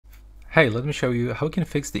Hey, let me show you how you can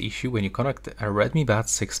fix the issue when you connect a Redmi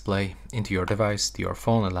Buds 6 Play into your device, to your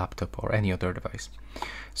phone, a laptop, or any other device.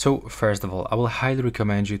 So first of all, I will highly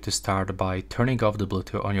recommend you to start by turning off the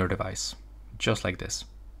Bluetooth on your device, just like this.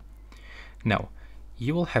 Now,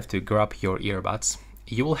 you will have to grab your earbuds.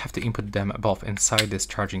 You will have to input them both inside this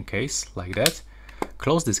charging case, like that.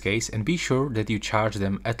 Close this case and be sure that you charge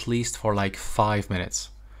them at least for like 5 minutes,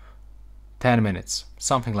 10 minutes,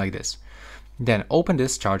 something like this. Then open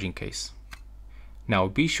this charging case. Now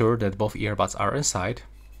be sure that both earbuds are inside,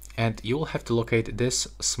 and you will have to locate this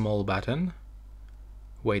small button.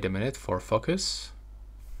 Wait a minute for focus.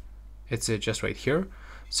 It's just right here.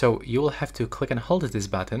 So you will have to click and hold this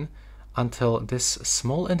button until this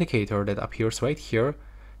small indicator that appears right here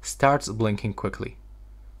starts blinking quickly.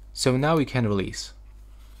 So now you can release.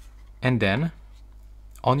 And then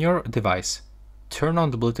on your device, turn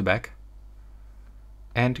on the Bluetooth back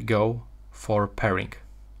and go for pairing.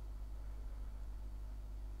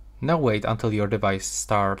 Now wait until your device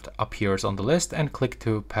start appears on the list and click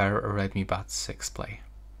to pair Redmi Buds 6 Play.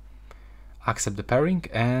 Accept the pairing,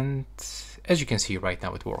 and as you can see right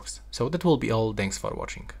now it works. So that will be all. Thanks for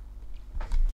watching.